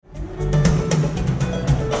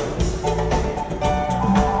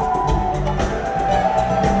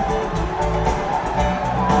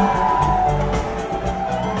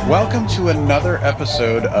Welcome to another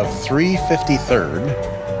episode of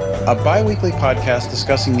 353rd, a bi-weekly podcast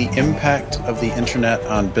discussing the impact of the internet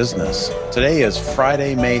on business. Today is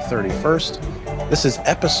Friday, May 31st. This is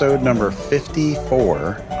episode number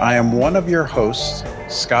 54. I am one of your hosts,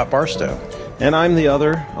 Scott Barstow. And I'm the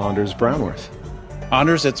other, Anders Brownworth.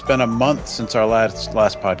 Anders, it's been a month since our last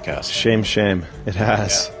podcast. Shame. It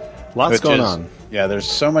has. Yeah. Lots going on. Yeah, there's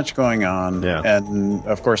so much going on. Yeah. And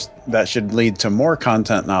of course, that should lead to more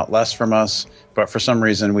content, not less from us. But for some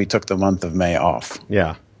reason, we took the month of May off.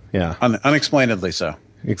 Yeah. Unexplainedly so.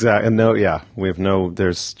 Exactly. And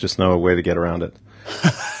there's just no way to get around it.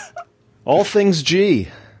 All things G.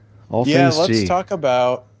 Let's talk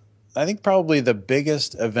about, I think probably the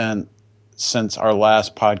biggest event since our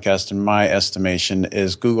last podcast, in my estimation,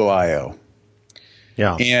 is Google I/O.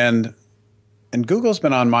 Yeah. And Google's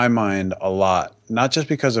been on my mind a lot, not just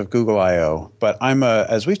because of Google I/O, but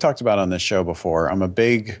as we've talked about on this show before, I'm a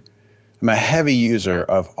heavy user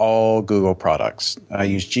of all Google products. I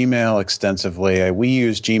use Gmail extensively. We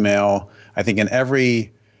use Gmail. I think in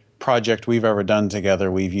every project we've ever done together,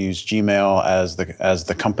 we've used Gmail as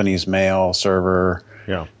the company's mail server.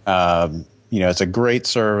 Yeah. It's a great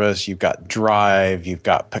service. You've got Drive, you've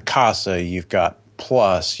got Picasa, you've got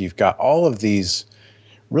Plus, you've got all of these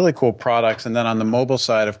really cool products. And then on the mobile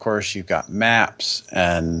side, of course, you've got Maps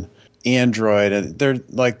and Android, and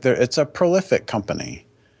it's a prolific company.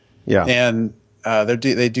 Yeah. And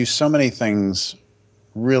they do so many things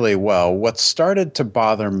really well. What started to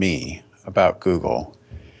bother me about Google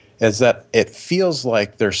is that it feels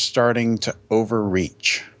like they're starting to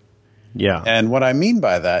overreach. Yeah. And what I mean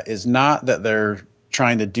by that is not that they're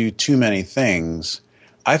trying to do too many things.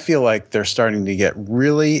 I feel like they're starting to get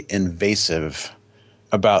really invasive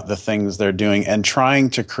about the things they're doing and trying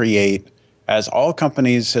to create, as all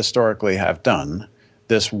companies historically have done,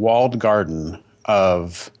 this walled garden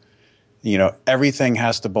of, everything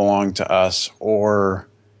has to belong to us or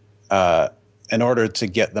in order to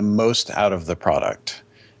get the most out of the product.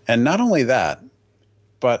 And not only that,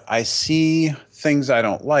 but I see things I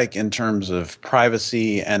don't like in terms of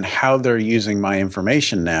privacy and how they're using my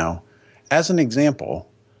information now. As an example,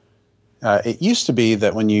 it used to be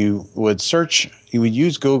that when you would search, you would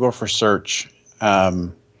use Google for search.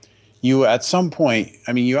 You at some point,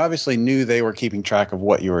 you obviously knew they were keeping track of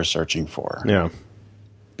what you were searching for. Yeah.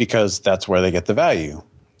 Because that's where they get the value.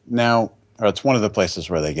 Now, or it's one of the places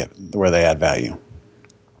where they add value.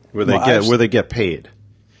 Where they get paid.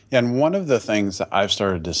 And one of the things that I've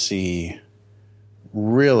started to see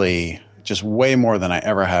really just way more than I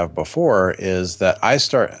ever have before is that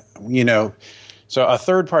so a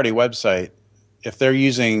third-party website, if they're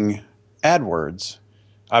using AdWords,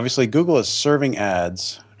 obviously Google is serving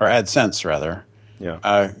ads, or AdSense rather.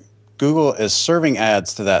 Yeah. Google is serving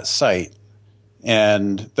ads to that site,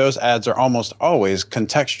 and those ads are almost always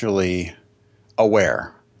contextually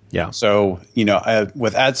aware. Yeah. So,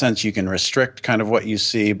 with AdSense, you can restrict kind of what you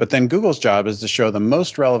see, but then Google's job is to show the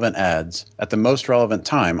most relevant ads at the most relevant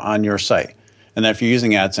time on your site. And then if you're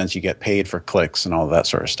using AdSense, you get paid for clicks and all of that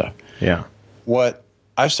sort of stuff. Yeah. What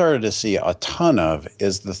I've started to see a ton of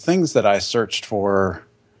is the things that I searched for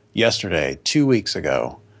yesterday, 2 weeks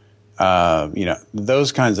ago.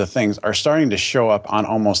 Those kinds of things are starting to show up on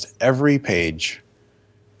almost every page,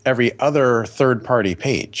 every other third-party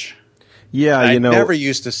page. Yeah, I never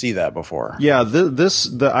used to see that before. Yeah,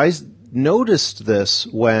 I noticed this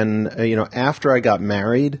when after I got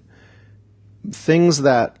married, things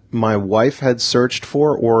that my wife had searched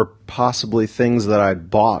for, or possibly things that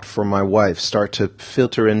I'd bought for my wife, start to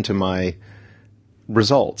filter into my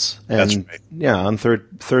results. And that's right. Yeah, on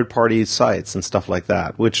third party sites and stuff like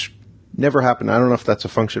that, which never happened. I don't know if that's a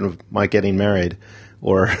function of my getting married,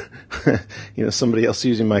 or somebody else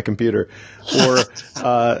using my computer, or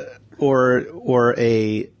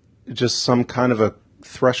just some kind of a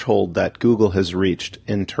threshold that Google has reached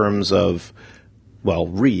in terms of,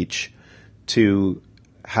 reach to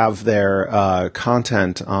have their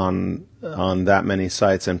content on that many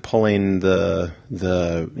sites and pulling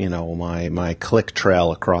my click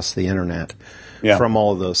trail across the internet from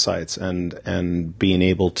all of those sites and being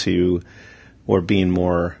able to, or being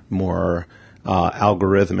more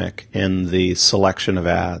algorithmic in the selection of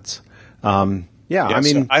ads. So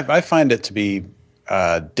I find it to be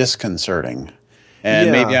disconcerting,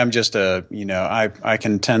 and maybe I'm just I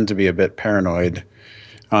can tend to be a bit paranoid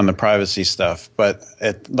on the privacy stuff, but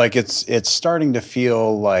it's starting to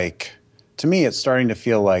feel like, to me, it's starting to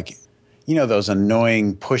feel like, those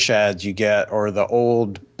annoying push ads you get, or the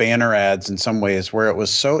old banner ads in some ways, where it was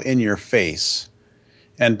so in your face.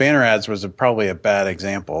 And banner ads was probably a bad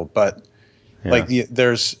example, but Yeah. Like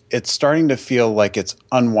it's starting to feel like it's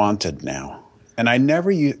unwanted now. And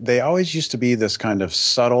they always used to be this kind of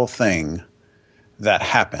subtle thing that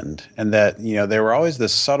happened, and that, they were always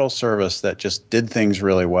this subtle service that just did things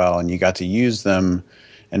really well, and you got to use them,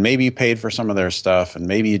 and maybe you paid for some of their stuff and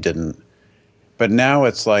maybe you didn't. But now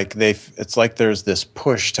it's like there's this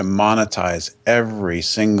push to monetize every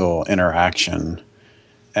single interaction,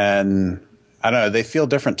 and I don't know, they feel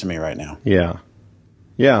different to me right now. Yeah.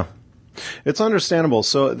 Yeah. It's understandable.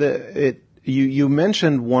 So you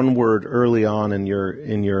mentioned one word early on in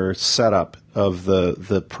your setup of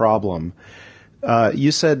the problem.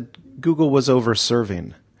 You said Google was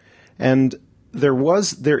over-serving, and there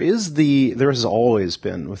has always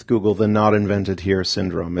been with Google the not invented here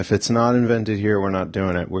syndrome. If it's not invented here, we're not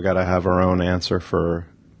doing it. We got to have our own answer for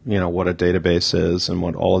what a database is and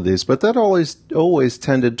what all of these. But that always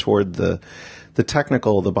tended toward the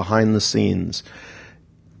technical, the behind the scenes.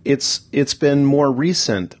 It's been more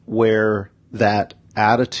recent where that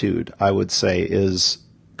attitude, I would say, is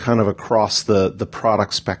kind of across the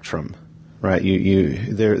product spectrum. Right,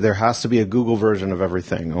 there has to be a Google version of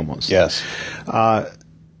everything almost. Yes.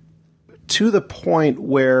 To the point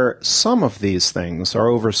where some of these things are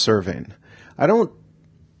over-serving. I don't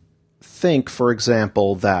think, for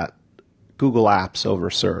example, that Google Apps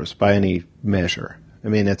over-serves by any measure. I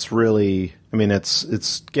mean, it's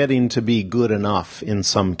getting to be good enough in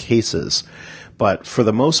some cases, but for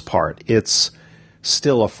the most part, it's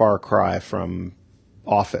still a far cry from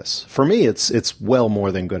Office. For me, it's well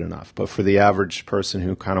more than good enough. But for the average person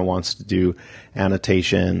who kind of wants to do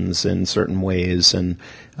annotations in certain ways and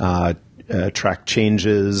track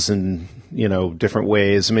changes in different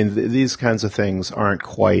ways, I mean, these kinds of things aren't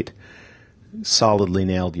quite solidly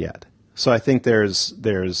nailed yet. So I think there's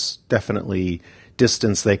definitely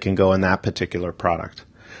distance they can go in that particular product.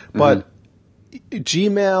 But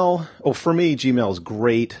Gmail, for me, Gmail is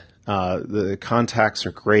great. The contacts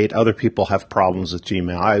are great. Other people have problems with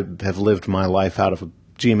Gmail. I have lived my life out of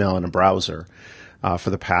Gmail in a browser for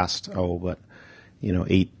the past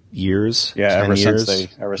 8 years. Yeah, 10 ever years.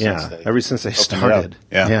 since they started.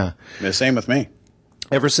 Yeah. The same with me.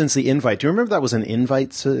 Ever since the invite. Do you remember that was an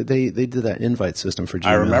invite? They did that invite system for Gmail.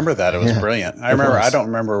 I remember that. It was brilliant. I don't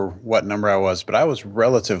remember what number I was, but I was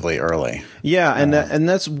relatively early. Yeah, and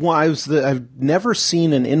that's why I've never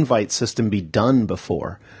seen an invite system be done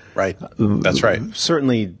before. Right. That's right.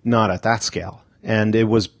 Certainly not at that scale. And it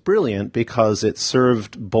was brilliant because it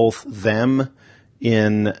served both them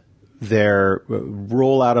in their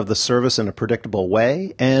rollout of the service in a predictable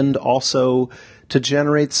way and also to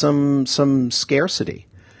generate some scarcity,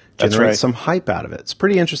 generate some hype out of it. It's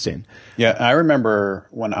pretty interesting. Yeah, I remember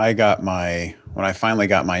when I finally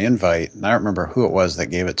got my invite, and I don't remember who it was that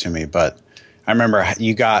gave it to me, but I remember I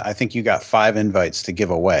think you got 5 invites to give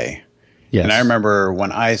away. Yes. And I remember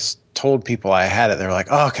when I told people I had it, they were like,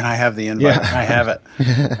 "Oh, can I have the invite? Yeah. Can I have it?"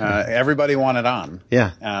 Everybody wanted on.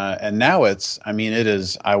 Yeah. And now it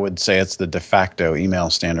is, I would say it's the de facto email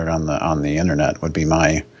standard on the internet would be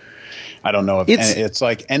my, I don't know if it's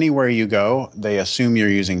like anywhere you go, they assume you're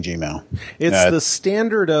using Gmail. It's the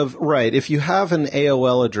standard of, right. If you have an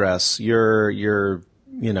AOL address, you're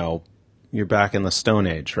back in the Stone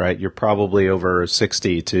Age, right? You're probably over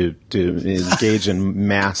 60 to engage in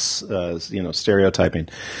mass, stereotyping.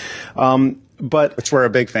 But which we're a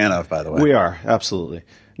big fan of, by the way. We are, absolutely.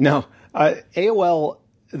 No, AOL,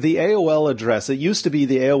 the AOL address, it used to be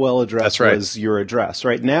the AOL address was your address.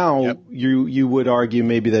 Right now, you would argue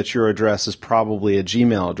maybe that your address is probably a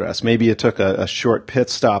Gmail address. Maybe you took a short pit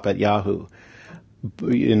stop at Yahoo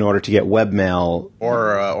in order to get webmail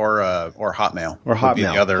or Hotmail or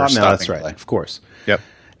Hotmail. The other Hotmail, that's right, play. Of course. Yep.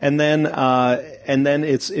 And then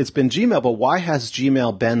it's been Gmail. But why has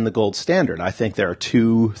Gmail been the gold standard? I think there are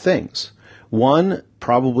 2 things. One,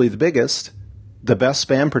 probably the biggest, the best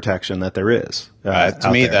spam protection that there is. To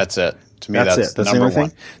me, that's it. To me, that's it. That's number the only one.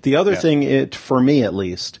 thing. The other thing, for me at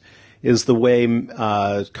least, is the way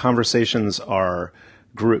conversations are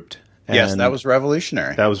grouped. Yes, that was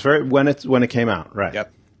revolutionary. That was when it came out, right?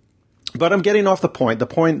 Yep. But I'm getting off the point. The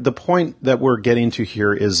point that we're getting to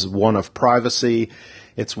here is one of privacy.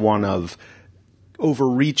 It's one of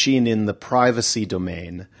overreaching in the privacy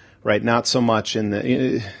domain, right? Not so much in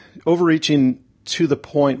the overreaching to the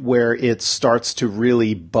point where it starts to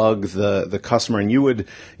really bug the customer. And you would,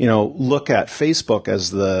 look at Facebook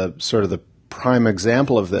as the sort of the prime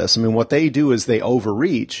example of this. I mean, what they do is they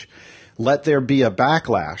overreach. Let there be a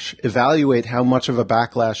backlash, evaluate how much of a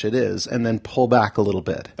backlash it is, and then pull back a little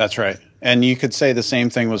bit. That's right. And you could say the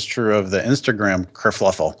same thing was true of the Instagram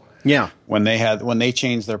kerfluffle. Yeah. When they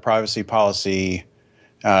changed their privacy policy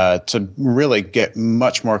to really get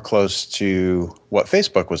much more close to what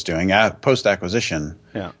Facebook was doing post acquisition.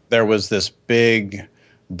 Yeah. There was this big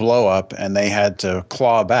blow up, and they had to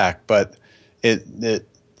claw back. But it's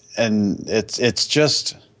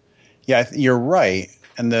just, yeah, you're right.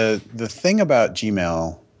 And the thing about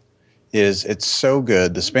Gmail is it's so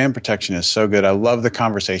good. The spam protection is so good. I love the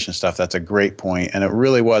conversation stuff. That's a great point. And it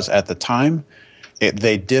really was at the time.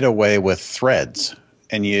 They did away with threads.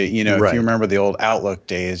 And you know, Right. if you remember the old Outlook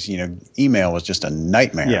days, you know, email was just a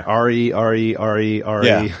nightmare. Yeah, RE.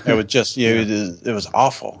 Yeah, it was just it was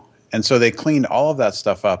awful. And so they cleaned all of that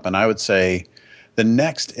stuff up. And I would say the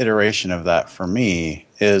next iteration of that for me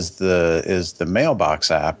is the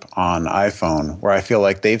Mailbox app on iPhone, where I feel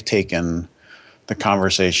like they've taken the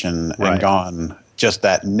conversation and gone just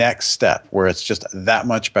that next step where it's just that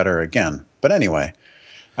much better again. But anyway,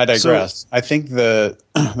 I digress. So, I think the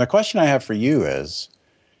question I have for you is,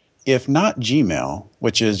 if not Gmail,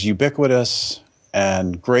 which is ubiquitous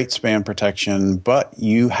and great spam protection, but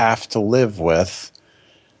you have to live with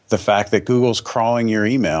the fact that Google's crawling your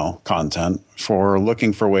email content for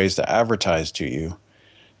looking for ways to advertise to you.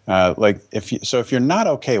 If you're not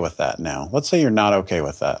okay with that now, let's say you're not okay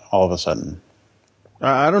with that all of a sudden.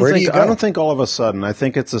 I don't think all of a sudden. I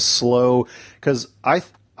think it's a slow, because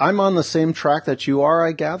I'm on the same track that you are,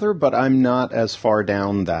 I gather, but I'm not as far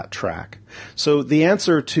down that track. So the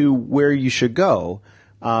answer to where you should go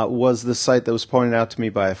was the site that was pointed out to me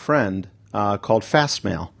by a friend called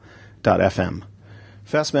Fastmail.fm.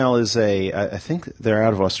 Fastmail is I think they're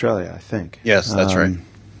out of Australia, I think. Yes, that's right.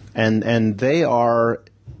 And they are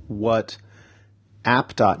what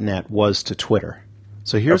app.net was to Twitter.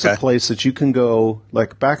 So here's a place that you can go,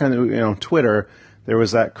 like back on Twitter, there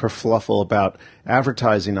was that kerfluffle about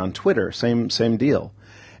advertising on Twitter, same deal.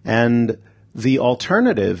 And the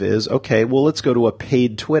alternative is, okay, well, let's go to a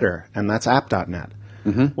paid Twitter, and that's app.net.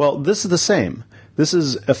 Mm-hmm. Well, this is the same. This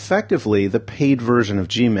is effectively the paid version of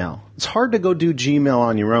Gmail. It's hard to go do Gmail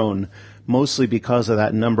on your own, mostly because of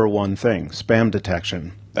that number one thing, spam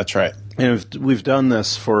detection. That's right. And we've done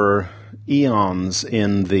this for eons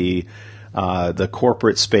in the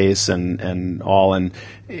corporate space and all, and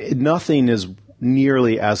nothing is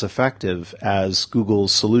nearly as effective as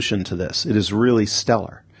Google's solution to this. It is really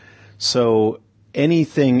stellar. So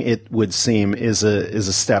anything, it would seem, is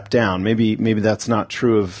a step down. Maybe that's not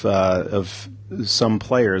true of some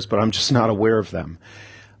players, but I'm just not aware of them.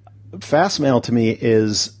 Fastmail to me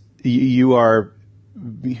is you are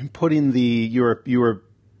putting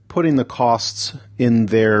the costs in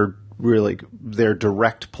their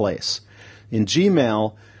direct place. In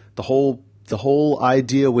Gmail, the whole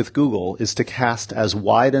idea with Google is to cast as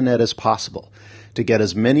wide a net as possible, to get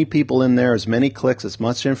as many people in there, as many clicks, as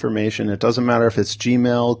much information. It doesn't matter if it's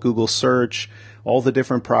Gmail, Google Search, all the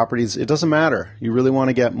different properties. It doesn't matter. You really want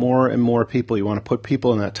to get more and more people. You want to put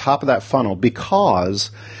people in the top of that funnel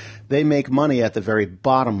because they make money at the very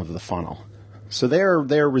bottom of the funnel. So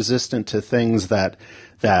they're resistant to things that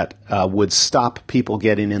would stop people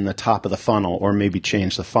getting in the top of the funnel or maybe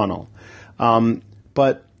change the funnel.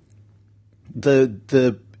 But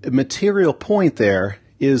the material point there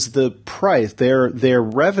is the price. Their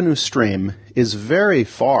revenue stream is very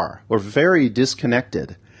far or very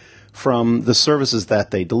disconnected from the services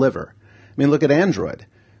that they deliver. I mean, look at Android.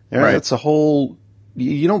 Right. It's a whole.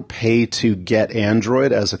 You don't pay to get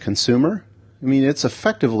Android as a consumer. I mean, it's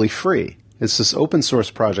effectively free. It's this open source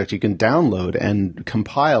project you can download and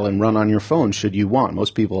compile and run on your phone should you want.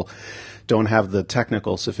 Most people don't have the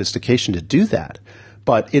technical sophistication to do that,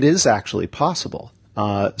 but it is actually possible.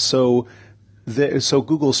 So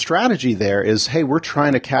Google's strategy there is, hey, we're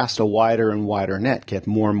trying to cast a wider and wider net, get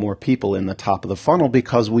more and more people in the top of the funnel,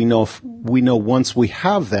 because we know once we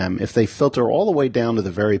have them, if they filter all the way down to the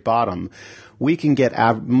very bottom, we can get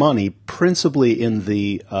money principally in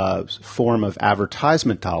the form of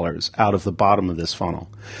advertisement dollars out of the bottom of this funnel.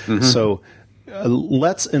 Mm-hmm. So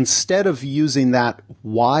let's, instead of using that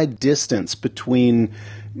wide distance between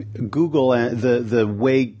Google and the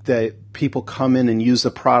way that people come in and use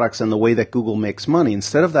the products and the way that Google makes money,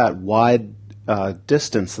 instead of that wide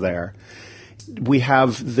distance there, we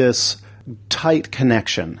have this tight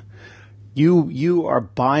connection. You are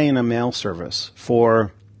buying a mail service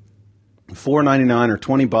for $4.99 or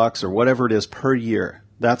 $20 or whatever it is per year.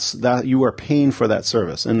 That you are paying for that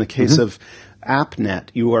service. In the case of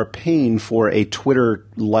AppNet, you are paying for a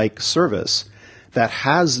Twitter-like service that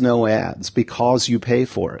has no ads because you pay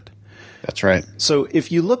for it. That's right. So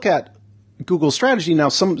if you look at Google strategy. Now,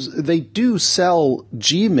 they do sell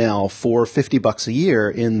Gmail for $50 a year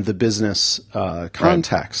in the business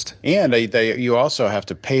context. Right. And you also have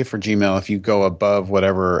to pay for Gmail if you go above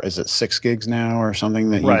whatever, is it 6 gigs now or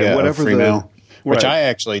something that you get of free mail? Which I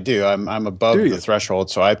actually do. I'm above the threshold,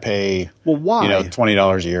 so I pay why?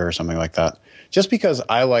 $20 a year or something like that. Just because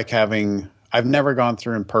I like having – I've never gone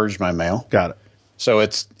through and purged my mail. Got it. So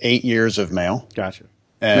it's 8 years of mail. Gotcha.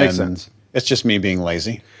 Makes sense. It's just me being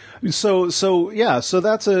lazy. So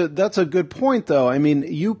that's a good point, though. I mean,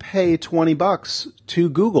 you pay $20 to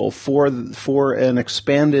Google for an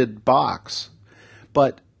expanded box,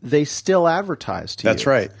 but they still advertise to you. That's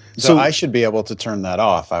right. So I should be able to turn that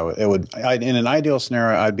off. In an ideal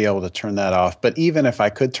scenario, I'd be able to turn that off. But even if I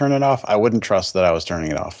could turn it off, I wouldn't trust that I was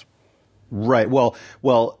turning it off. Right. Well.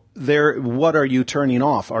 What are you turning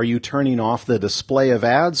off? Are you turning off the display of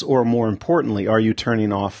ads, or more importantly, are you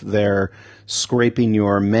turning off their scraping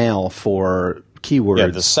your mail for keywords? Yeah,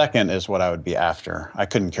 the second is what I would be after. I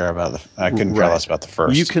couldn't care less about the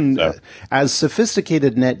first. You can, as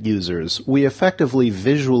sophisticated net users, we effectively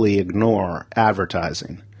visually ignore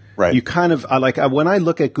advertising. Right. You kind of when I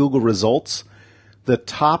look at Google results, the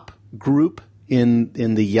top group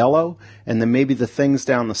in the yellow, and then maybe the things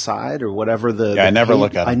down the side or whatever I never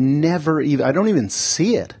look at it. I don't even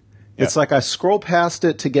see it. Yeah. It's like I scroll past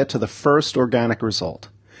it to get to the first organic result.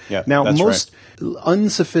 Yeah, now, most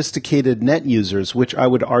unsophisticated net users, which I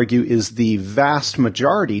would argue is the vast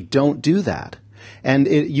majority, don't do that. And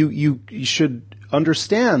you should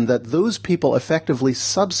understand that those people effectively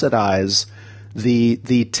subsidize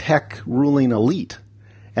the tech ruling elite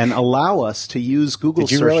and allow us to use Google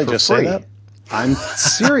Did you search really for just free. Say that? I'm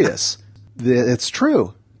serious. It's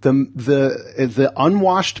true. The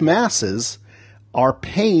unwashed masses are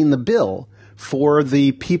paying the bill for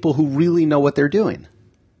the people who really know what they're doing.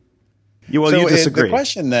 You disagree. The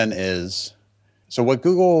question then is, so what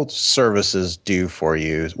Google services do for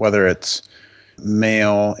you, whether it's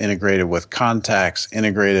mail integrated with contacts,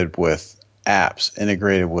 integrated with apps,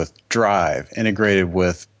 integrated with Drive, integrated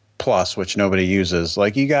with Plus, which nobody uses,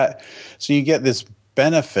 you get this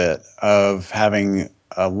benefit of having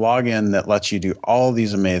a login that lets you do all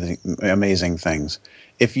these amazing things.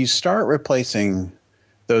 If you start replacing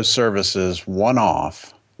those services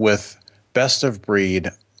one-off with best of breed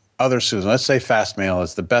other services, let's say Fastmail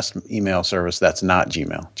is the best email service that's not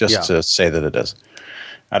Gmail, to say that it is.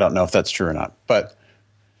 I don't know if that's true or not. But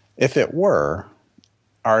if it were,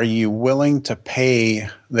 are you willing to pay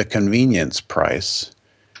the convenience price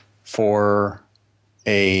for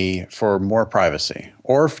more privacy,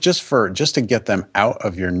 or just to get them out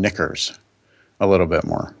of your knickers a little bit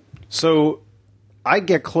more? So I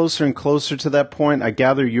get closer and closer to that point. I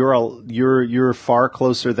gather you're far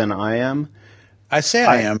closer than I am. I say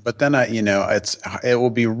I am, but then that'll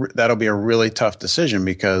be a really tough decision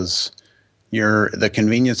because the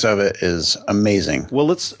convenience of it is amazing. Well,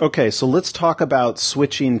 let's talk about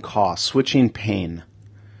switching costs, switching pain.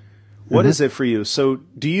 What is it for you? So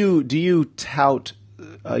do you tout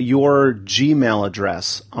your Gmail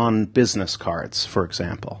address on business cards, for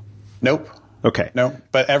example? Nope. Okay. No,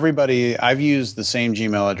 but I've used the same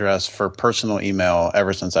Gmail address for personal email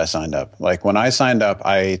ever since I signed up. Like when I signed up,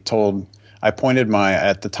 at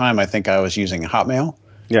the time I think I was using Hotmail.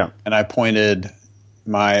 Yeah. And I forwarded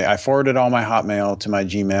all my Hotmail to my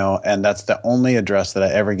Gmail, and that's the only address that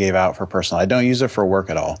I ever gave out for personal. I don't use it for work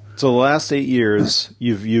at all. So the last 8 years,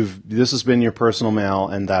 this has been your personal mail,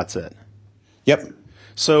 and that's it. Yep.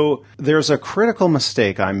 So there's a critical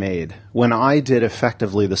mistake I made when I did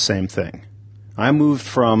effectively the same thing. I moved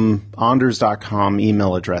from Anders.com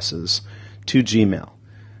email addresses to Gmail.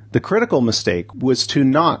 The critical mistake was to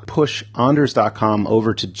not push Anders.com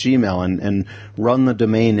over to Gmail and run the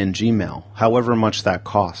domain in Gmail, however much that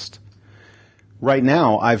cost. Right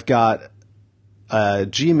now, I've got a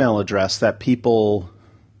Gmail address that people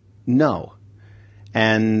know,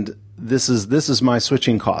 and this is my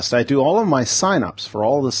switching cost. I do all of my signups for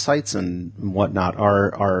all the sites and whatnot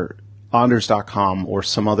are Anders.com or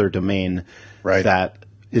some other domain that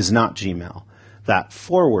is not Gmail, that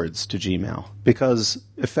forwards to Gmail, because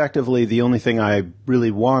effectively the only thing I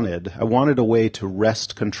really wanted a way to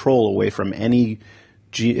wrest control away from any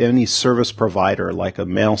service provider, like a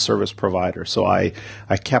mail service provider. So I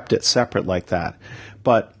kept it separate like that.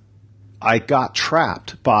 But I got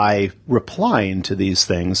trapped by replying to these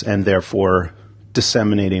things and therefore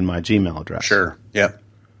disseminating my Gmail address. Sure. Yep.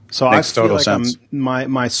 So Makes I feel total like sense.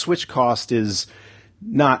 My switch cost is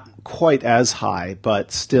not quite as high,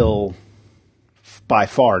 but still by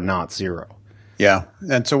far not zero. Yeah.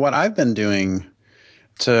 And so what I've been doing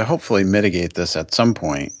to hopefully mitigate this at some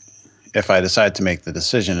point if I decide to make the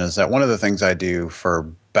decision, is that one of the things I do for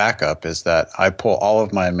backup is that I pull all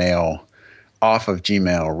of my mail off of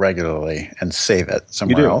Gmail regularly and save it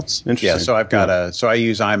somewhere else. Interesting. Yeah, so I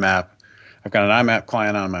use IMAP. I've got an IMAP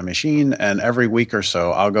client on my machine, and every week or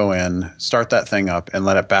so I'll go in, start that thing up, and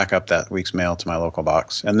let it back up that week's mail to my local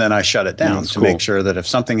box. And then I shut it down to make sure that if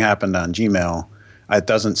something happened on Gmail, it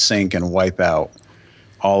doesn't sync and wipe out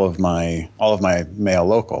all of my mail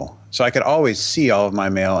local. So I could always see all of my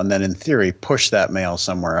mail and then in theory push that mail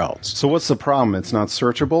somewhere else. So what's the problem? It's not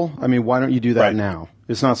searchable? I mean, why don't you do that now?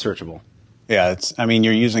 It's not searchable. Yeah,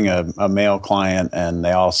 you're using a mail client and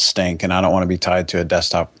they all stink, and I don't want to be tied to a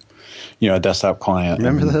desktop client.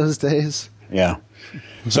 Remember those days? Yeah.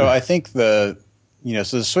 So I think so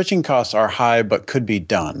the switching costs are high but could be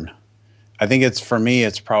done. I think for me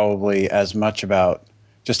it's probably as much about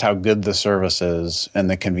just how good the service is and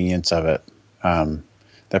the convenience of it.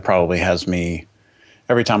 That probably has me,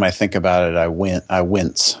 every time I think about it, I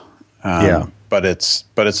wince. But it's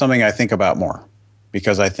something I think about more,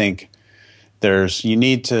 because I think we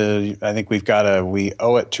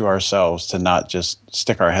owe it to ourselves to not just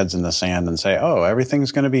stick our heads in the sand and say, oh,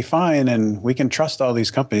 everything's going to be fine and we can trust all these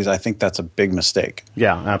companies. I think that's a big mistake.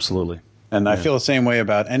 Yeah, absolutely. And I feel the same way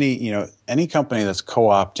about any company that's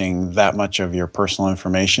co-opting that much of your personal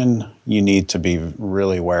information. You need to be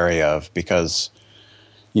really wary of, because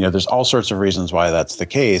there's all sorts of reasons why that's the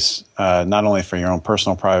case, not only for your own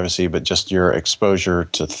personal privacy, but just your exposure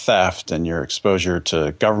to theft and your exposure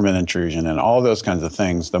to government intrusion and all those kinds of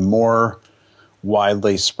things. The more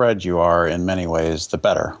widely spread you are in many ways, the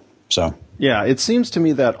better. So yeah, it seems to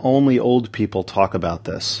me that only old people talk about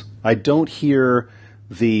this. I don't hear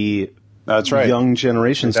the That's right. young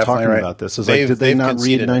generations talking about this. It's like, did they not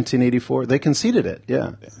read 1984? They conceded it,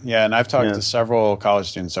 yeah. Yeah, and I've talked to several college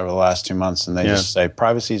students over the last 2 months, and they just say,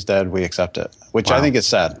 privacy's dead, we accept it, which I think is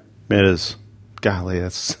sad. It is. Golly,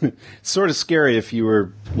 that's sort of scary if you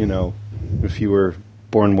were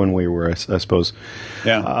born when we were, I suppose.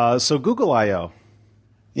 Yeah. So Google I/O.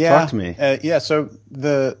 Yeah. Talk to me. So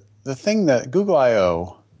the thing that Google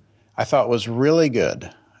I/O I thought was really good.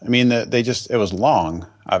 I mean, it was long.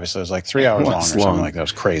 Obviously, it was like 3 hours long or something like that. It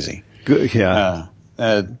was crazy. Good, yeah.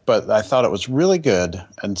 But I thought it was really good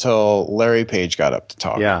until Larry Page got up to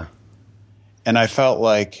talk. Yeah. And I felt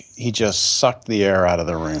like he just sucked the air out of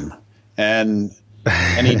the room. And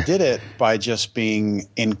he did it by just being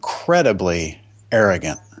incredibly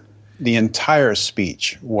arrogant. The entire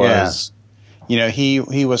speech was,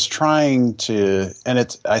 he was trying to,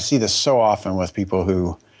 and I see this so often with people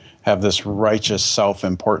who have this righteous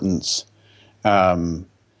self-importance.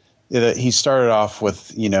 He started off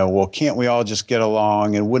with, well, can't we all just get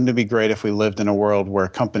along? And wouldn't it be great if we lived in a world where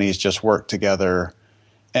companies just work together?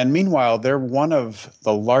 And meanwhile, they're one of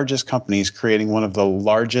the largest companies creating one of the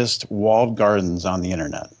largest walled gardens on the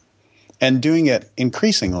internet, and doing it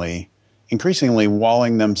increasingly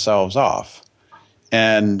walling themselves off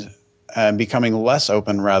and becoming less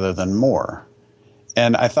open rather than more.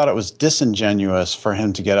 And I thought it was disingenuous for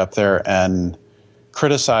him to get up there and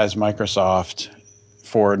criticize Microsoft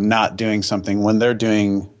for not doing something when they're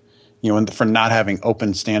doing, for not having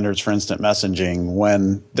open standards for instant messaging,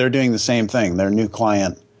 when they're doing the same thing. Their new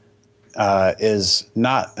client is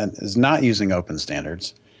not using open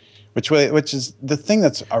standards, which is the thing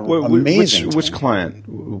that's amazing. Which client?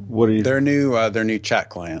 What are you? Their new chat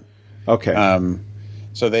client. Okay.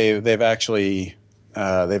 So they've actually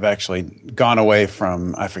gone away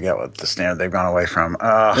from, I forget what the standard they've gone away from.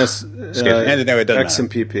 Yes, it doesn't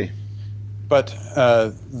XMPP. But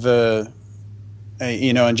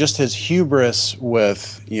and just his hubris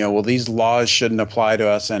with, well, these laws shouldn't apply to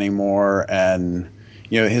us anymore. And,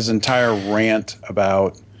 his entire rant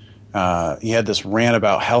about, he had this rant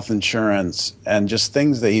about health insurance and just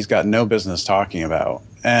things that he's got no business talking about.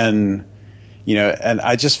 And, and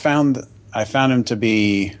I found him to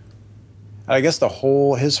be, I guess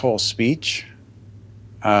his whole speech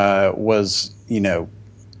was,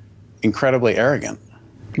 incredibly arrogant.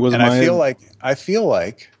 I feel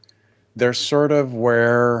like they're sort of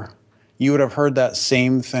where you would have heard that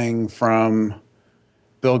same thing from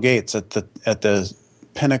Bill Gates at the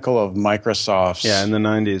pinnacle of Microsoft's. Yeah, in the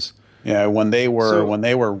 90s. Yeah, when they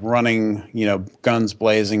were running, guns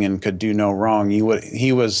blazing and could do no wrong.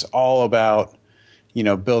 He was all about,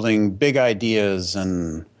 building big ideas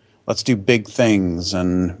and let's do big things.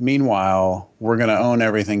 And meanwhile, we're going to own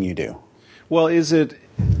everything you do. Well, is it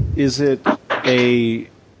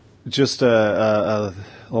just a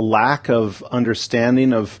lack of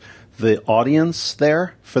understanding of the audience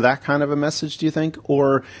there for that kind of a message, do you think?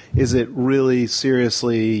 Or is it really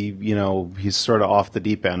seriously, he's sort of off the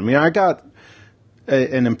deep end? I mean,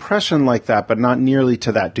 an impression like that, but not nearly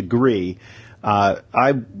to that degree.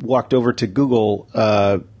 I walked over to Google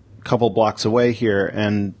a couple blocks away here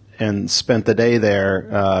and spent the day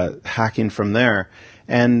there hacking from there.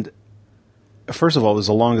 And first of all, it was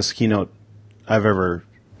the longest keynote I've ever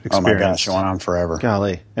experienced. Oh my gosh, it went on forever.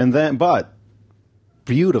 Golly. And then, but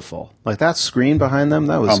beautiful. Like that screen behind them,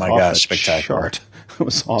 that was spectacular. It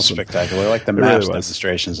was awesome. Spectacular. Like the maps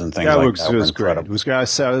demonstrations and things like that. It was great. It was, I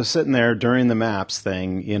was sitting there during the maps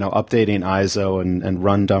thing, updating ISO and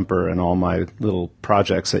Run Dumper and all my little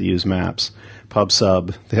projects that use maps.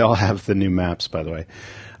 PubSub, they all have the new maps, by the way.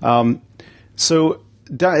 So,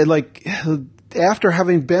 like, after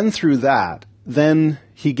having been through that, then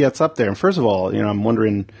he gets up there. And first of all, I'm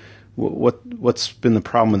wondering what's been the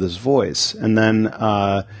problem with his voice. And then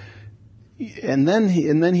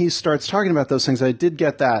he starts talking about those things. I did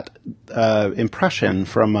get that impression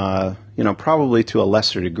from probably to a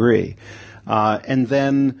lesser degree, and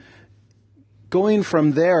then going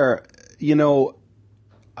from there,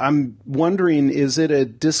 I'm wondering, is it a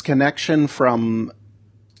disconnection from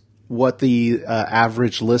what the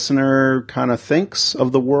average listener kind of thinks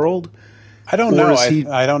of the world? I don't know.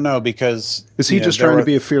 I don't know, because is he just trying to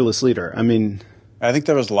be a fearless leader? I mean, I think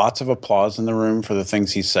there was lots of applause in the room for the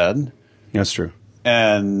things he said. That's true.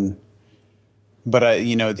 But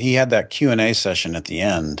he had that Q&A session at the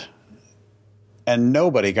end, and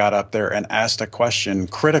nobody got up there and asked a question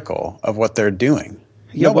critical of what they're doing.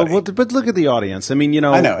 Yeah, but look at the audience. I mean,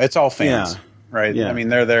 I know it's all fans, right? Yeah. I mean,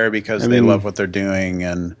 they're there because they love what they're doing,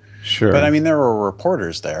 and sure. But I mean, there were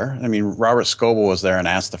reporters there. I mean, Robert Scoble was there and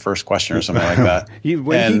asked the first question or something like that. You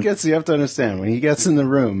have to understand, when he gets in the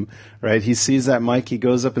room, right? He sees that mic, he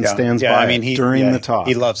goes up and stands by. I mean, during the talk.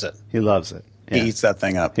 He loves it. He loves it. Yeah. He eats that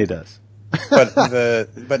thing up. He does.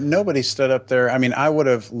 but nobody stood up there. I mean, I would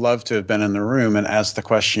have loved to have been in the room and asked the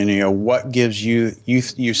question, what gives you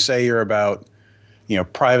say you're about,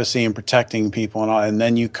 privacy and protecting people and all, and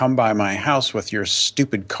then you come by my house with your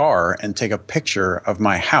stupid car and take a picture of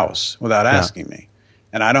my house without asking me.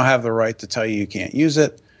 And I don't have the right to tell you can't use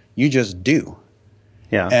it. You just do.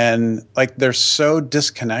 Yeah. And like, they're so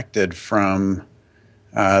disconnected from,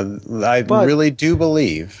 really do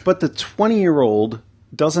believe. But the 20-year-old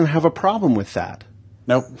doesn't have a problem with that.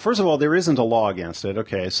 Nope. First of all, there isn't a law against it.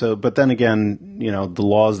 Okay, but then again, the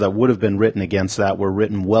laws that would have been written against that were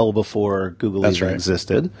written well before Google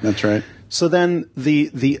existed. That's right. So then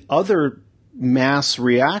the other mass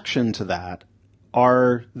reaction to that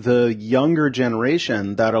are the younger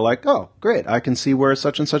generation that are like, oh, great, I can see where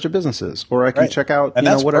such and such a business is, or I can check out, and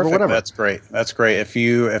that's whatever. That's great. That's great. If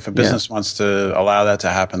a business wants to allow that to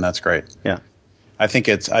happen, that's great. Yeah. I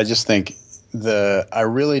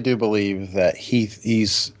really do believe that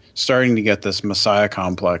he's starting to get this messiah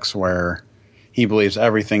complex where he believes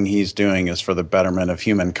everything he's doing is for the betterment of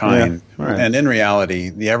humankind. Yeah, right. And in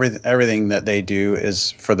reality, everything that they do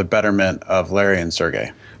is for the betterment of Larry and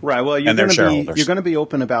Sergey. Right. Well, you're going to be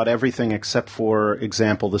open about everything except, for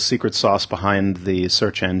example, the secret sauce behind the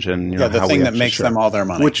search engine. The thing that makes them all their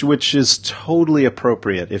money. Which is totally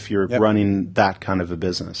appropriate if you're running that kind of a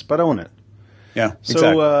business. But own it. Yeah.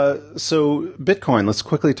 Exactly. So Bitcoin. Let's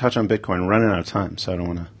quickly touch on Bitcoin. We're running out of time, so I don't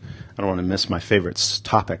want to miss my favorite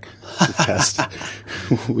topic to test.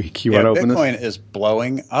 Bitcoin is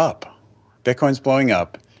blowing up. Bitcoin's blowing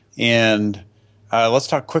up, and let's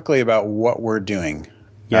talk quickly about what we're doing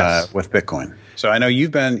with Bitcoin. So I know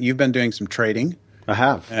you've been doing some trading. I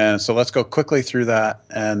have, and so let's go quickly through that,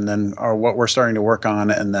 and then what we're starting to work on,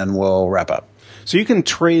 and then we'll wrap up. So you can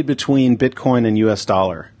trade between Bitcoin and US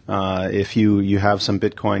dollar. If you have some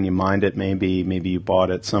Bitcoin, you mined it, maybe you bought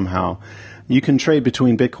it somehow. You can trade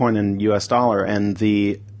between Bitcoin and US dollar, and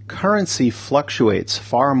the currency fluctuates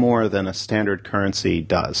far more than a standard currency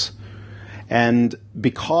does. And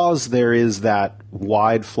because there is that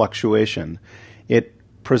wide fluctuation, it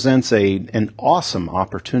presents an awesome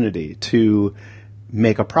opportunity to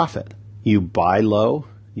make a profit. You buy low,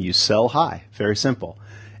 you sell high. Very simple.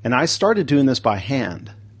 And I started doing this by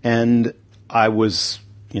hand, and I was,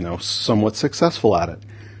 somewhat successful at it.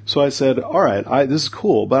 So I said, all right, this is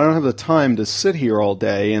cool, but I don't have the time to sit here all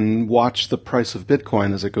day and watch the price of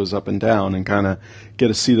Bitcoin as it goes up and down and kind of get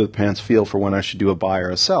a seat of the pants feel for when I should do a buy or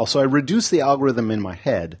a sell. So I reduced the algorithm in my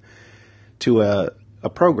head to a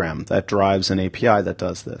program that drives an API that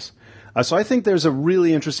does this. So I think there's a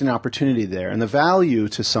really interesting opportunity there. And the value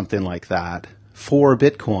to something like that for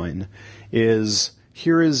Bitcoin is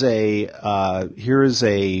here is a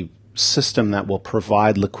system that will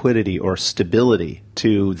provide liquidity or stability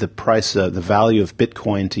to the price, the value of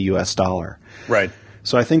Bitcoin to US dollar. Right.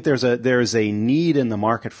 So I think there's a need in the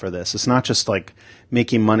market for this. It's not just like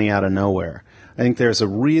making money out of nowhere. I think there's a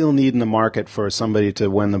real need in the market for somebody to,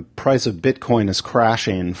 when the price of Bitcoin is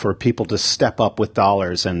crashing, for people to step up with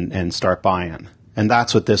dollars and start buying. And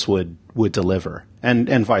that's what this would deliver.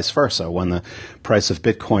 And vice versa. When the price of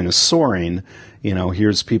Bitcoin is soaring,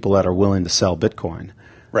 here's people that are willing to sell Bitcoin.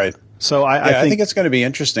 Right. So I think it's going to be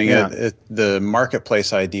interesting. Yeah. The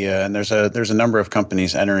marketplace idea, and there's a number of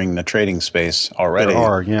companies entering the trading space already. There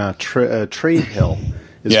are, yeah. TradeHill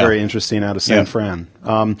is very interesting out of San Fran.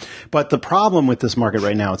 But the problem with this market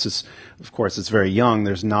right now, of course, it's very young.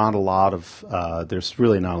 There's not a lot of there's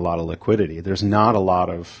really not a lot of liquidity. There's not a lot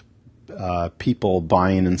of people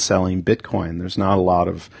buying and selling Bitcoin. There's not a lot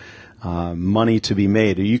of money to be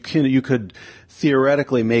made. You could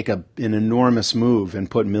theoretically make an enormous move and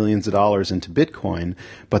put millions of dollars into Bitcoin,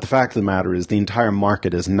 but the fact of the matter is the entire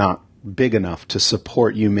market is not big enough to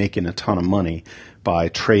support you making a ton of money by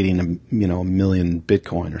trading a million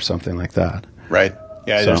Bitcoin or something like that. Right.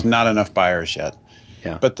 Yeah, there's not enough buyers yet.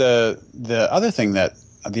 Yeah. But the other thing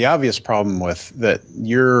the obvious problem with that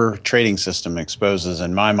your trading system exposes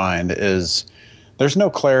in my mind is there's no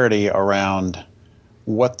clarity around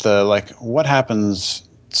what happens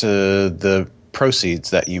to the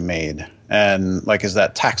proceeds that you made, and is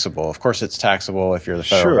that taxable? Of course it's taxable if you're the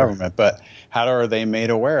federal government, but how are they made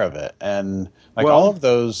aware of it? And all of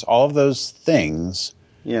those things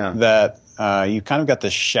that you kind of got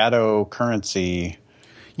this shadow currency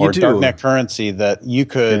or darknet currency that you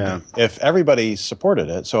could, if everybody supported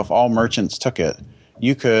it, so if all merchants took it,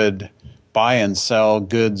 you could buy and sell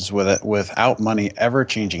goods with it without money ever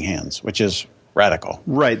changing hands, which is radical.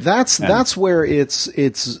 Right. That's where it's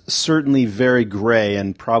certainly very gray,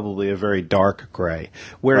 and probably a very dark gray.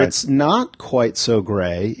 Where it's not quite so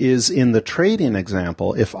gray is in the trading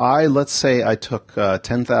example. If let's say I took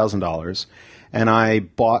 $10,000 and I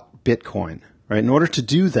bought Bitcoin, right? In order to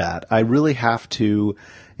do that, I really have to,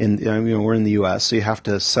 we're in the U.S., so you have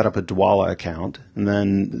to set up a Dwolla account, and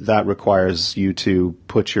then that requires you to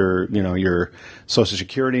put your Social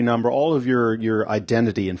Security number, all of your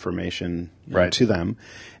identity information to them,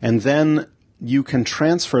 and then you can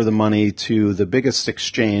transfer the money to the biggest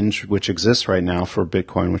exchange which exists right now for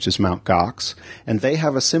Bitcoin, which is Mt. Gox, and they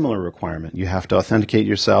have a similar requirement. You have to authenticate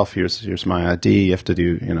yourself. Here's my ID. You have to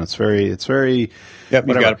do, it's very. Yep,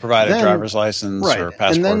 you've got to provide a driver's license or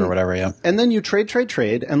passport or whatever. Yeah, and then you trade,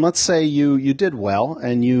 and let's say you did well,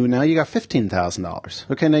 and now you got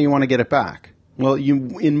 $15,000. Okay, now you want to get it back. Well,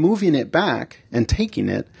 in moving it back and taking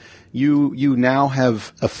it, you now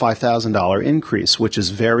have a $5,000 increase, which is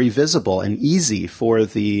very visible and easy for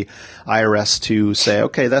the IRS to say,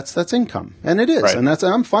 okay, that's income, and it is, and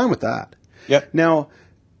I'm fine with that. Yep. Now,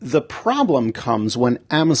 the problem comes when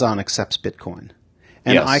Amazon accepts Bitcoin,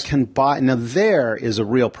 and I can buy. Now, there is a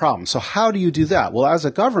real problem. So, how do you do that? Well, as a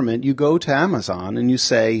government, you go to Amazon and you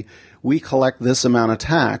say, we collect this amount of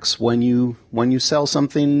tax when you sell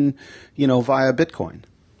something, via Bitcoin.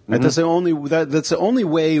 Right? Mm-hmm. That's the only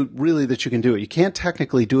way really that you can do it. You can't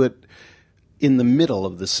technically do it in the middle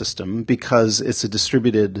of the system because it's a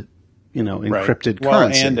distributed, encrypted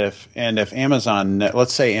currency. Well, and if Amazon,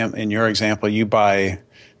 let's say in your example, you buy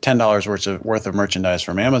 $10 worth of merchandise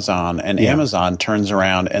from Amazon, and Amazon turns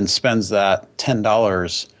around and spends that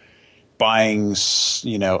 $10 buying,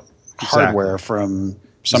 hardware from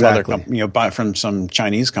some other company, from some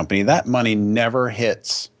Chinese company. That money never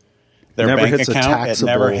hits their bank account. It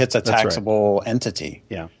never hits a taxable entity.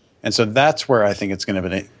 Yeah. And so that's where I think it's going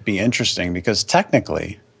to be interesting, because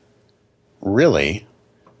technically, really,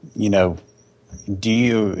 you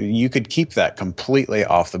could keep that completely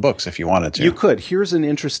off the books if you wanted to. You could. Here's an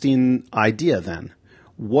interesting idea then.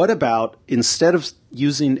 What about, instead of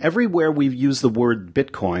using, everywhere we've used the word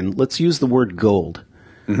Bitcoin, let's use the word gold.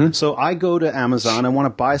 Mm-hmm. So I go to Amazon. I want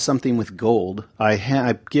to buy something with gold. I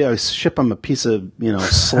ship them a piece of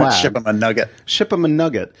slab. Ship them a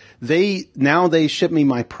nugget. They ship me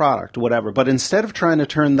my product, whatever. But instead of trying to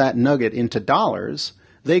turn that nugget into dollars,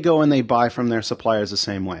 they go and they buy from their suppliers the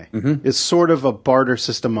same way. Mm-hmm. It's sort of a barter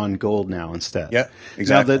system on gold now instead. Yeah,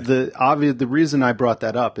 exactly. Now the reason I brought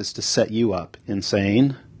that up is to set you up in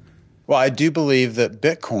saying, well, I do believe that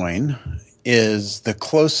Bitcoin is the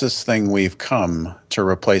closest thing we've come to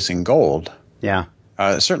replacing gold. Yeah.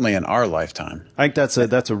 Certainly in our lifetime. I think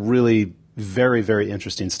that's a really very, very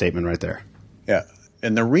interesting statement right there. Yeah.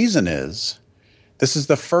 And the reason is, this is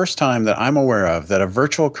the first time that I'm aware of that a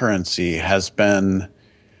virtual currency has been,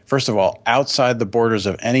 first of all, outside the borders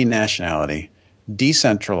of any nationality,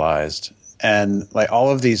 decentralized, and all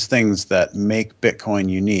of these things that make Bitcoin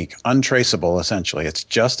unique, untraceable essentially. It's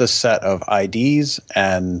just a set of IDs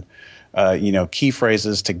and key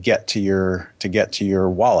phrases to get to your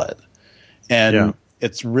wallet. And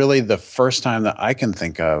it's really the first time that I can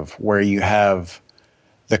think of where you have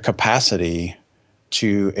the capacity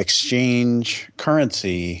to exchange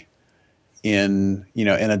currency in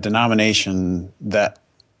a denomination that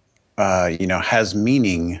has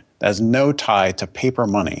meaning, that has no tie to paper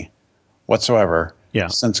money whatsoever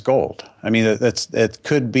since gold. I mean, Bitcoin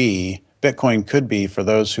could be, for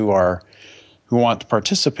those who want to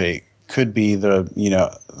participate, could be the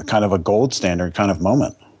kind of a gold standard kind of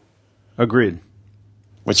moment. Agreed.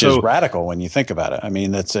 Which is radical when you think about it. I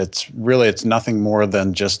mean, it's nothing more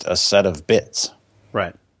than just a set of bits.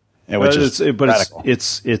 Right. Which is radical.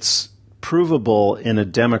 It's provable in a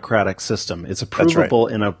democratic system. It's provable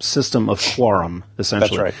in a system of quorum, essentially.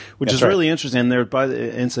 That's right. Which is really interesting.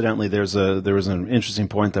 Incidentally, there was an interesting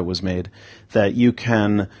point that was made that you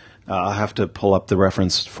can. I'll have to pull up the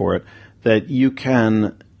reference for it. That you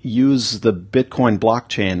can use the Bitcoin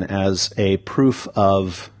blockchain as a proof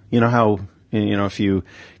of, how, if you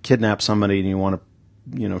kidnap somebody and you want to,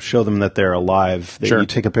 show them that they're alive, that you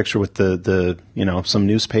take a picture with the some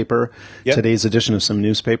newspaper, today's edition of some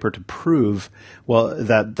newspaper, to prove,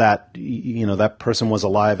 that person was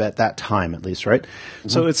alive at that time, at least, right? Mm-hmm.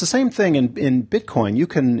 So it's the same thing in Bitcoin. You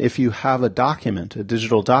can, if you have a document, a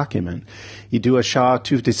digital document, you do a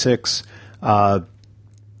SHA-256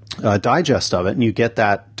 digest of it, and you get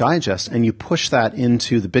that digest, and you push that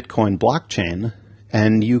into the Bitcoin blockchain,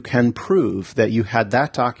 and you can prove that you had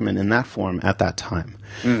that document in that form at that time.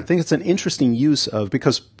 I think it's an interesting use of,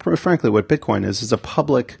 because frankly what Bitcoin is a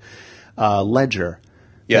public ledger.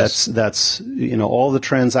 Yes. That's all the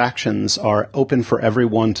transactions are open for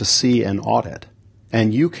everyone to see and audit.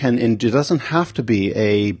 And it doesn't have to be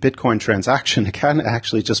a Bitcoin transaction. It can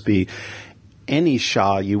actually just be any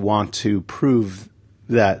SHA you want to prove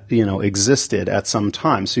that existed at some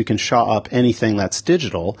time. So you can SHA up anything that's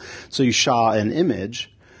digital. So you SHA an image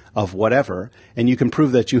of whatever, and you can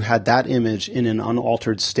prove that you had that image in an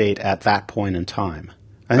unaltered state at that point in time.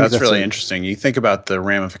 I think that's really interesting. You think about the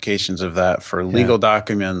ramifications of that for legal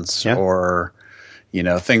documents or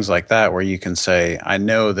things like that, where you can say, I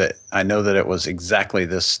know that it was exactly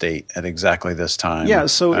this state at exactly this time. Yeah.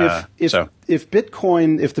 So if the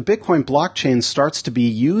Bitcoin blockchain starts to be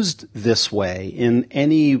used this way in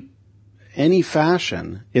any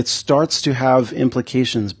fashion, it starts to have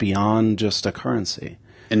implications beyond just a currency.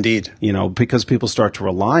 Indeed. Because people start to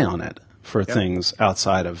rely on it for things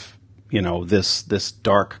outside of this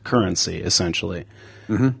dark currency, essentially.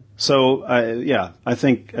 Mm-hmm. So I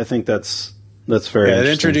think that's very interesting. It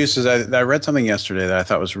introduces. I read something yesterday that I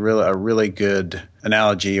thought was a really good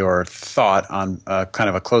analogy or thought on kind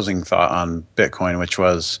of a closing thought on Bitcoin, which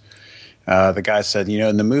was the guy said,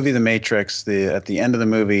 in the movie The Matrix, at the end of the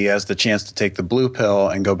movie, he has the chance to take the blue pill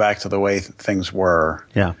and go back to the way things were,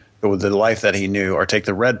 with the life that he knew, or take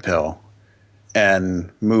the red pill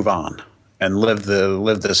and move on and live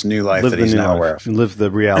this new life that he's now aware of. Live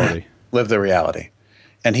the reality. Live the reality.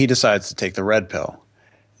 And he decides to take the red pill.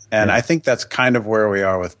 And I think that's kind of where we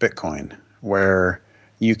are with Bitcoin, where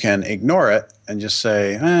you can ignore it and just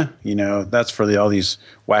say, that's for all these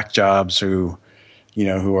whack jobs who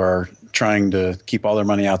are trying to keep all their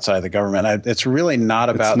money outside the government. It's really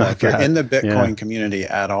not about that. If you're in the Bitcoin community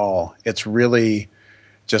at all, it's really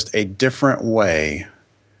just a different way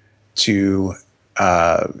to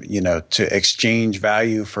exchange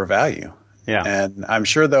value for value. Yeah. And I'm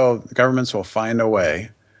sure, though, governments will find a way.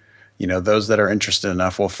 Those that are interested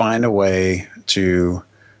enough will find a way to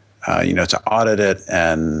audit it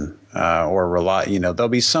and or rely. There'll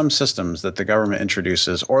be some systems that the government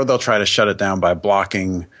introduces, or they'll try to shut it down by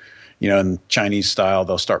blocking. In Chinese style,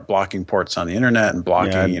 they'll start blocking ports on the internet and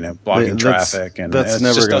blocking traffic, and it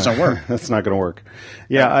just doesn't work. That's not going to work.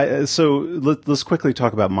 Yeah. So let's quickly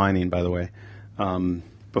talk about mining, by the way,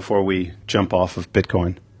 before we jump off of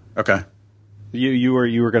Bitcoin. Okay. You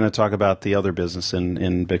were going to talk about the other business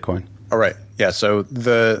in Bitcoin. All right. Yeah. So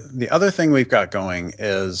the other thing we've got going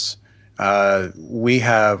is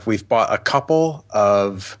we've bought a couple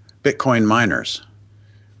of Bitcoin miners,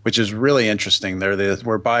 which is really interesting.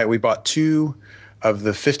 We bought two of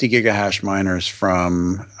the 50 gigahash miners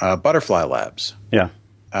from Butterfly Labs. Yeah.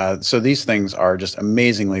 So these things are just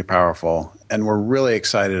amazingly powerful, and we're really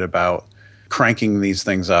excited about cranking these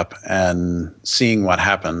things up and seeing what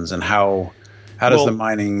happens and how does the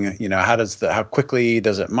mining, how quickly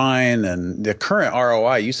does it mine, and the current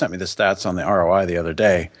ROI. You sent me the stats on the ROI the other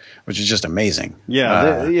day, which is just amazing.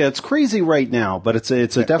 Yeah, it's crazy right now, but it's a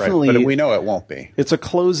definitely. Right, but we know it won't be. It's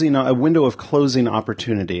a window of closing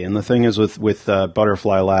opportunity, and the thing is with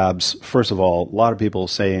Butterfly Labs. First of all, a lot of people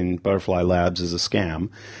saying Butterfly Labs is a scam.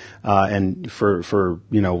 and for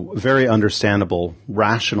very understandable,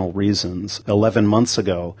 rational reasons. 11 months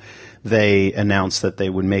ago, they announced that they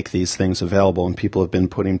would make these things available, and people have been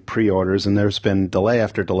putting pre-orders, and there's been delay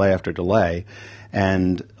after delay after delay.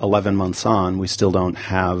 And 11 months on, we still don't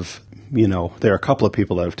have, there are a couple of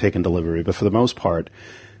people that have taken delivery, but for the most part,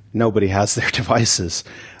 nobody has their devices.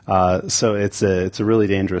 So it's a really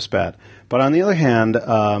dangerous bet. But on the other hand,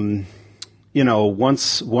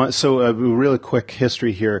 so a really quick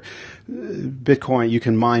history here. Bitcoin, you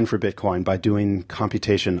can mine for Bitcoin by doing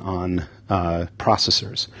computation on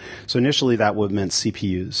processors. So initially that would meant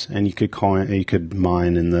CPUs, and you could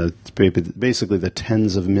mine in basically the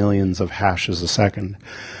tens of millions of hashes a second.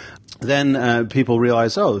 Then people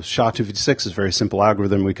realized, SHA-256 is a very simple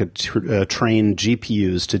algorithm. We could train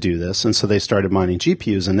GPUs to do this, and so they started mining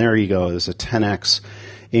GPUs, and there you go. There's a 10x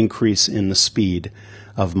increase in the speed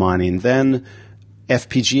of mining. Then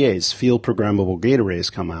FPGAs, field programmable gate arrays,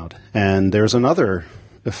 come out, and there's another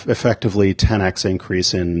effectively 10x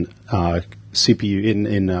increase in CPU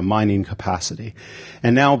in mining capacity.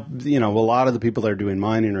 And now, a lot of the people that are doing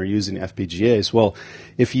mining are using FPGAs. Well,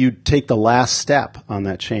 if you take the last step on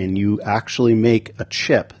that chain, you actually make a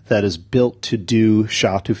chip that is built to do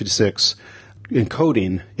SHA-256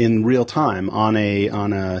 encoding in real time on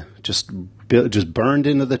a just burned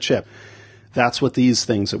into the chip. That's what these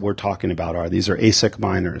things that we're talking about are. These are ASIC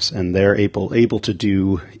miners, and they're able to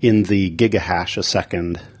do in the gigahash a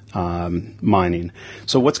second mining.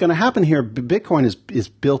 So what's going to happen here? Bitcoin is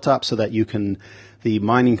built up so that the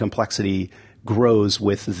mining complexity grows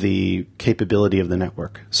with the capability of the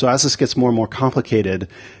network. So as this gets more and more complicated,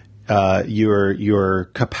 your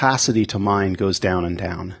capacity to mine goes down and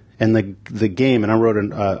down. And the game, and I wrote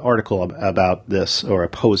an article about this, or a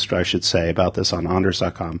post, I should say, about this on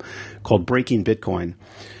Anders.com called Breaking Bitcoin.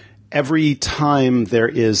 Every time there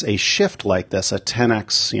is a shift like this, a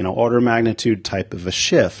 10x, order of magnitude type of a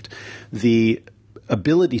shift, the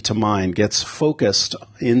ability to mine gets focused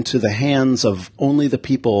into the hands of only the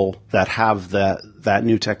people that have that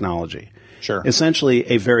new technology. Sure. Essentially,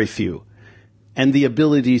 a very few. And the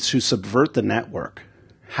ability to subvert the network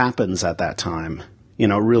happens at that time.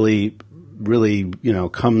 Really,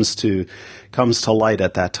 comes to light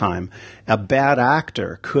at that time. A bad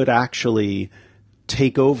actor could actually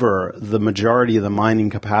take over the majority of the mining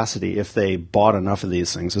capacity if they bought enough of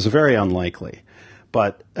these things. It's very unlikely,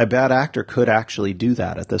 but a bad actor could actually do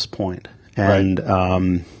that at this point. And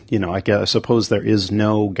right. I suppose there is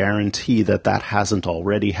no guarantee that hasn't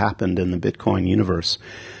already happened in the Bitcoin universe.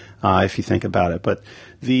 If you think about it, but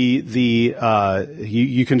you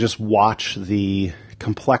can just watch the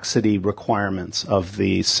complexity requirements of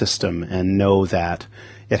the system and know that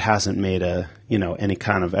it hasn't made any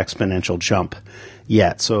kind of exponential jump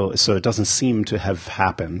yet. So it doesn't seem to have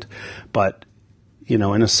happened. But in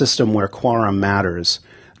a system where quorum matters,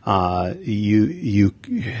 anytime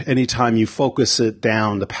you focus it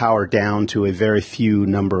down, the power down to a very few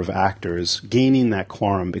number of actors, gaining that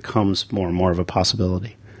quorum becomes more and more of a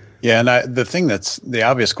possibility. Yeah, and the thing that's the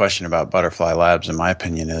obvious question about Butterfly Labs, in my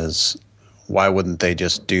opinion, is why wouldn't they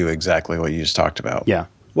just do exactly what you just talked about? Yeah.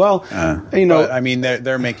 Well, but, I mean,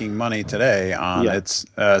 they're making money today on it's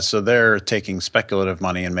so they're taking speculative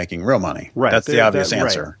money and making real money. Right. That's the obvious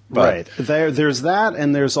answer. Right. There's that,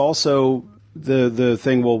 and there's also the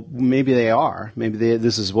thing. Well, maybe they are. Maybe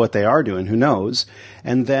this is what they are doing. Who knows?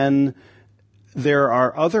 And then there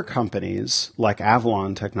are other companies like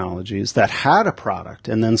Avalon Technologies that had a product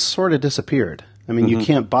and then sort of disappeared. I mean, you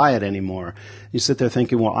can't buy it anymore. You sit there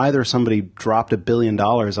thinking, well, either somebody dropped $1 billion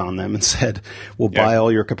on them and said, we'll buy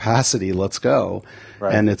all your capacity, let's go.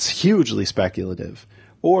 Right. And it's hugely speculative.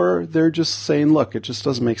 Or they're just saying, look, it just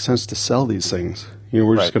doesn't make sense to sell these things.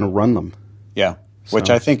 We're just going to run them. Yeah. So. Which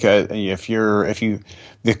I think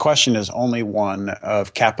the question is only one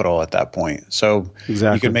of capital at that point. So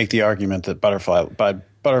you could make the argument that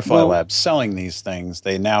Butterfly Labs selling these things,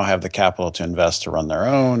 they now have the capital to invest to run their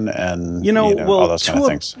own and all those kind of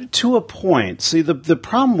things. To a point. See, the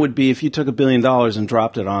problem would be if you took $1 billion and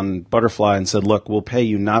dropped it on Butterfly and said, look, we'll pay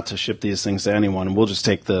you not to ship these things to anyone and we'll just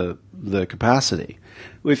take the capacity.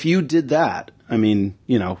 If you did that, I mean,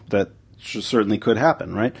 that certainly could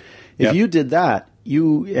happen, right? If you did that,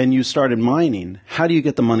 you started mining, how do you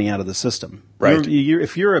get the money out of the system? Right.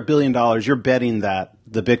 If you're $1 billion, you're betting that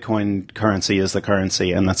the Bitcoin currency is the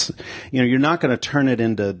currency, and that's you're not going to turn it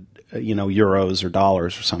into euros or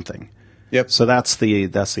dollars or something. Yep. So that's the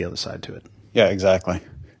other side to it. Yeah, exactly.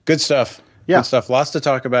 Good stuff. Yeah. Good stuff. Lots to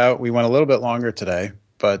talk about. We went a little bit longer today,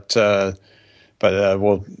 but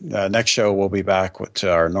we'll next show we'll be back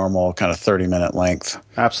to our normal kind of 30-minute length.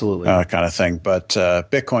 Absolutely. Kind of thing. But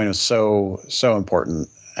Bitcoin is so important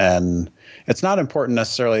And it's not important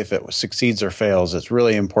necessarily if it succeeds or fails. It's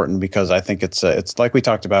really important because I think it's like we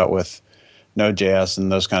talked about with Node.js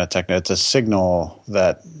and those kind of techniques. It's a signal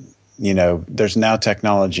that, there's now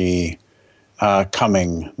technology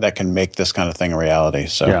coming that can make this kind of thing a reality.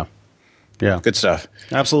 So yeah, good stuff.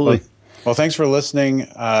 Absolutely. Well, thanks for listening.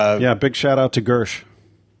 Big shout out to Gersh.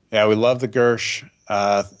 Yeah, we love the Gersh.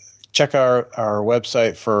 Check our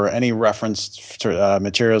website for any reference to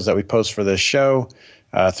materials that we post for this show,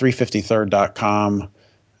 353rd.com.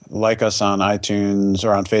 Like us on iTunes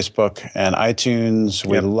or on Facebook and iTunes.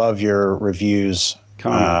 We love your reviews in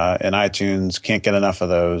iTunes. Can't get enough of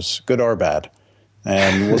those, good or bad.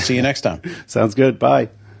 And we'll see you next time. Sounds good. Bye.